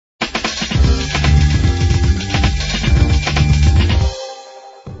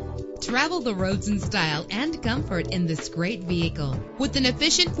Travel the roads in style and comfort in this great vehicle. With an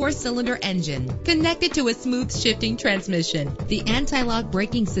efficient 4-cylinder engine connected to a smooth shifting transmission, the anti-lock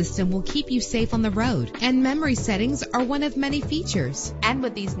braking system will keep you safe on the road, and memory settings are one of many features. And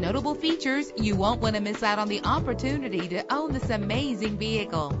with these notable features, you won't want to miss out on the opportunity to own this amazing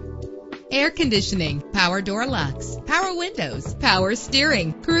vehicle. Air conditioning, power door locks, power windows, power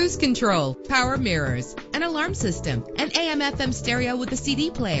steering, cruise control, power mirrors, an alarm system, an AM/FM stereo with a CD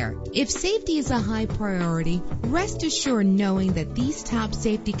player. If safety is a high priority, rest assured knowing that these top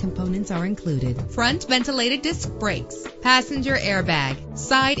safety components are included: front ventilated disc brakes, passenger airbag,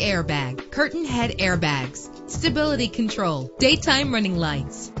 side airbag, curtain head airbags, stability control, daytime running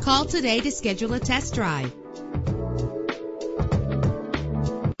lights. Call today to schedule a test drive.